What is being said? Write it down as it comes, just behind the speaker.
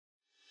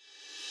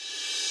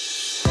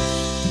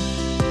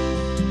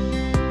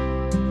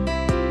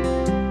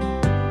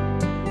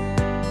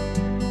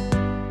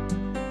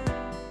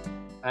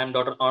I'm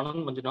Dr.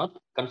 Anand Manjunath,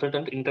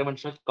 consultant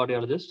interventional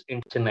cardiologist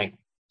in Chennai.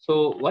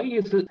 So, why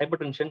is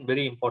hypertension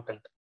very important?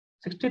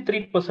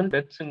 63%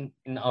 deaths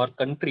in our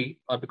country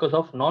are because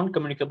of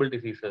non-communicable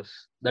diseases.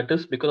 That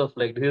is because of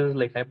diseases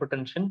like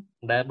hypertension,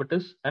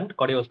 diabetes, and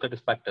cardiovascular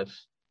risk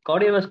factors.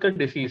 Cardiovascular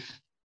disease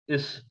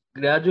is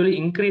gradually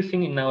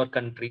increasing in our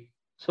country.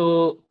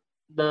 So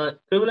the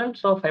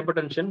prevalence of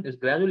hypertension is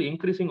gradually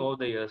increasing over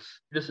the years.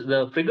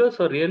 The figures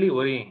are really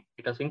worrying.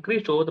 It has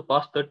increased over the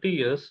past 30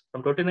 years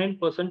from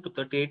 29% to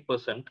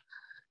 38%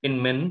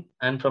 in men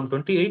and from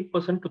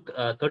 28% to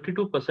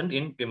 32%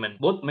 in women.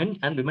 Both men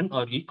and women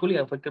are equally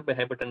affected by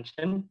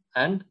hypertension,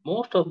 and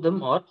most of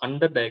them are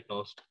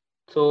underdiagnosed.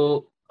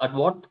 So at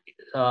what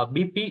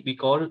BP we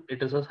call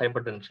it as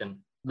hypertension.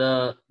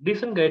 The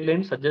recent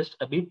guidelines suggest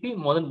a BP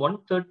more than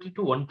 130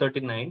 to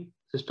 139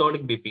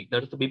 systolic BP,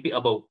 that is the BP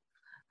above,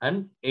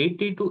 and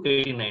 80 to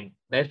 89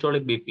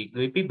 diastolic BP,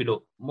 BP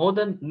below. More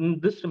than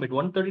this limit,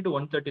 130 to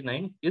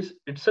 139, is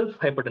itself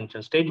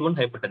hypertension, stage 1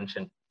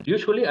 hypertension.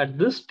 Usually at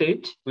this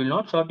stage, we will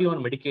not start you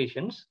on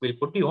medications, we'll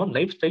put you on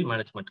lifestyle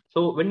management.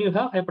 So when you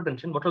have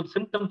hypertension, what are the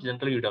symptoms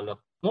generally you develop?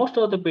 Most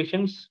of the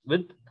patients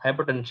with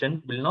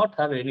hypertension will not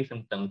have any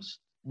symptoms.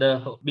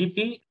 The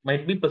BP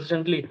might be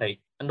persistently high.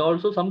 And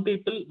also some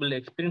people will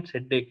experience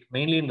headache,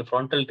 mainly in the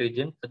frontal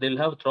region. They'll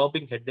have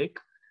throbbing headache.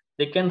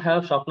 They can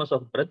have shortness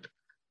of breath.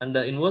 And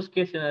in worst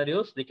case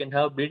scenarios, they can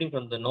have bleeding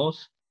from the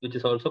nose, which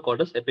is also called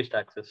as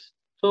epistaxis.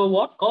 So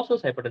what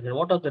causes hypertension?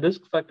 What are the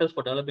risk factors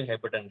for developing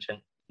hypertension?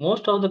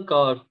 Most of the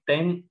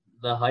time,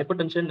 the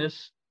hypertension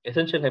is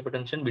essential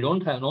hypertension. We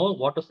don't know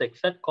what is the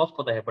exact cause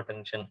for the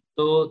hypertension.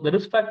 So the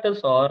risk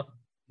factors are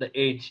the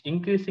age,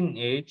 increasing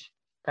age,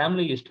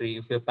 family history.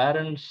 If your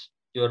parents,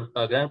 your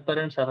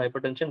grandparents have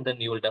hypertension,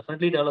 then you will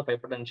definitely develop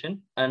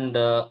hypertension. And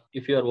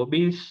if you are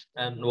obese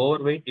and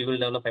overweight, you will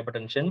develop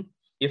hypertension.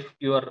 If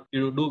you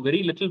do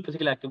very little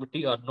physical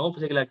activity or no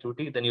physical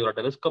activity, then you are at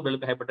the risk of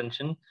developing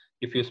hypertension.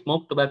 If you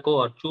smoke tobacco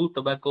or chew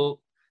tobacco,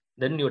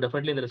 then you're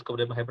definitely in the risk of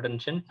developing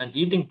hypertension. And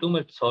eating too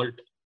much salt,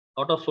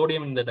 lot of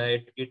sodium in the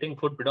diet, eating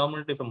food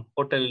predominantly from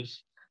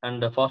hotels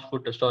and fast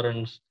food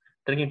restaurants,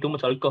 drinking too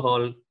much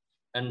alcohol,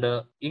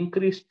 and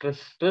increased stress.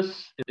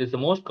 Stress is the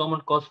most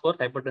common cause for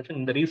hypertension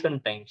in the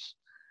recent times.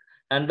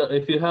 And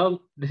if you have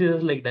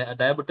diseases like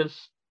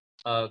diabetes,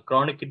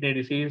 chronic kidney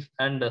disease,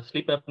 and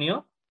sleep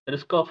apnea, the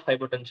risk of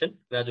hypertension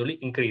gradually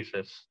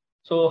increases.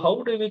 So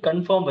how do we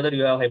confirm whether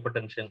you have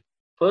hypertension?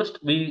 First,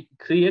 we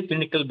see a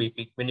clinical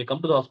BP. When you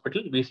come to the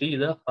hospital, we see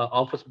the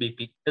office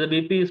BP. If the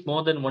BP is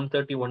more than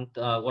 130,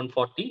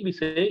 140, we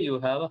say you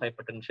have a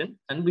hypertension,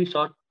 and we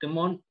start them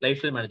on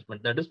lifestyle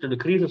management. That is to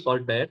decrease the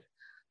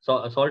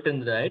salt in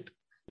the diet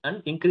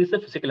and increase the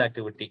physical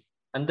activity.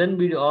 And then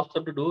we ask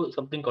them to do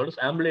something called as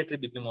ambulatory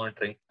BP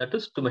monitoring. That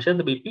is to measure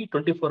the BP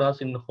 24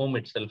 hours in the home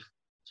itself.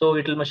 So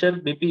it will measure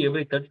BP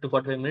every 30 to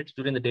 45 minutes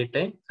during the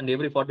daytime and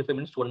every 45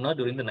 minutes to 1 hour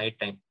during the night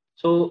time.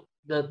 So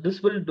the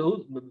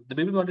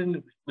BP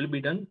monitoring will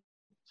be done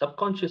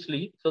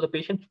subconsciously, so the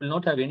patient will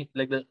not have any,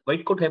 like the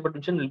white coat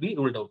hypertension will be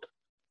ruled out.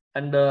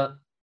 And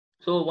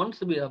so once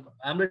the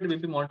ambulatory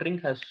BP monitoring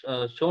has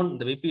shown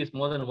the BP is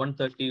more than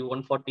 130,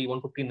 140,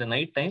 150 in the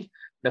night time,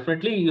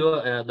 definitely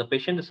the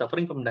patient is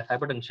suffering from the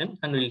hypertension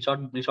and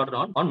will be started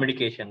on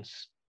medications.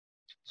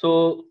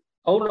 So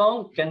how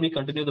long can we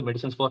continue the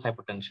medicines for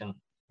hypertension?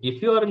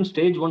 If you are in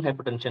stage 1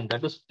 hypertension,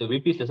 that is the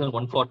BP is less than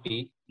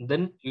 140,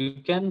 then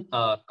you can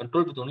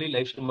control with only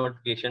lifestyle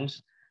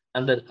modifications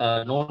and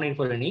no need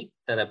for any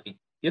therapy.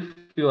 If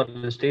you are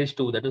in stage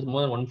 2, that is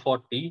more than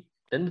 140,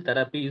 then the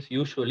therapy is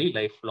usually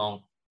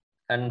lifelong.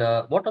 And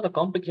what are the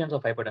complications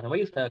of hypertension? Why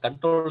is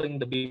controlling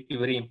the BP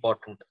very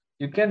important?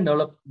 You can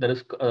develop the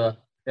risk a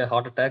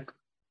heart attack,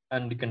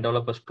 and you can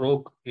develop a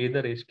stroke,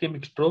 either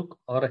ischemic stroke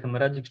or a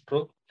hemorrhagic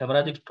stroke.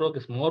 Hemorrhagic stroke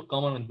is more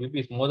common when BP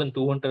is more than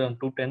 200 and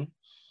 210.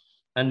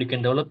 And you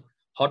can develop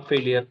heart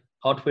failure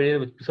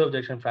with preserved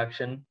ejection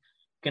fraction.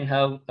 You can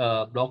have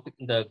block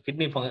the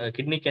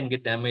kidney can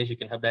get damaged. You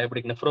can have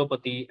diabetic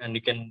nephropathy, and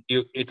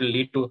you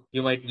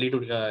might lead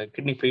to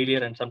kidney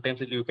failure, and sometimes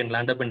you can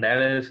land up in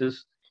dialysis.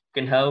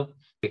 You can have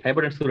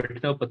hypertensive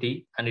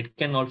retinopathy, and it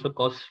can also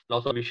cause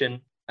loss of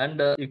vision,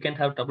 and you can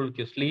have trouble with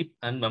your sleep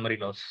and memory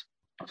loss.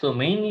 So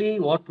mainly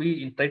what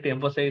we try to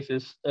emphasize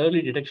is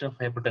early detection of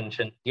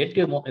hypertension.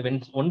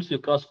 Once you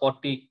cross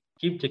 40,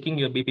 keep checking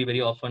your BP very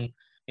often,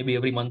 maybe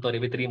every month or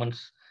every 3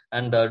 months,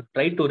 and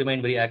try to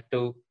remain very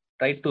active,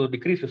 try to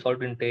decrease your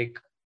salt intake,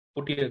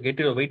 get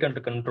your weight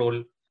under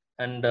control,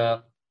 and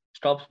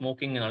stop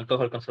smoking and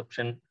alcohol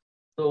consumption.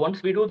 So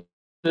once we do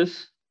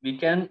this, we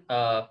can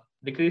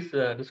decrease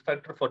the risk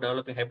factor for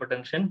developing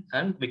hypertension,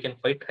 and we can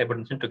fight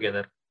hypertension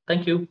together.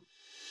 Thank you.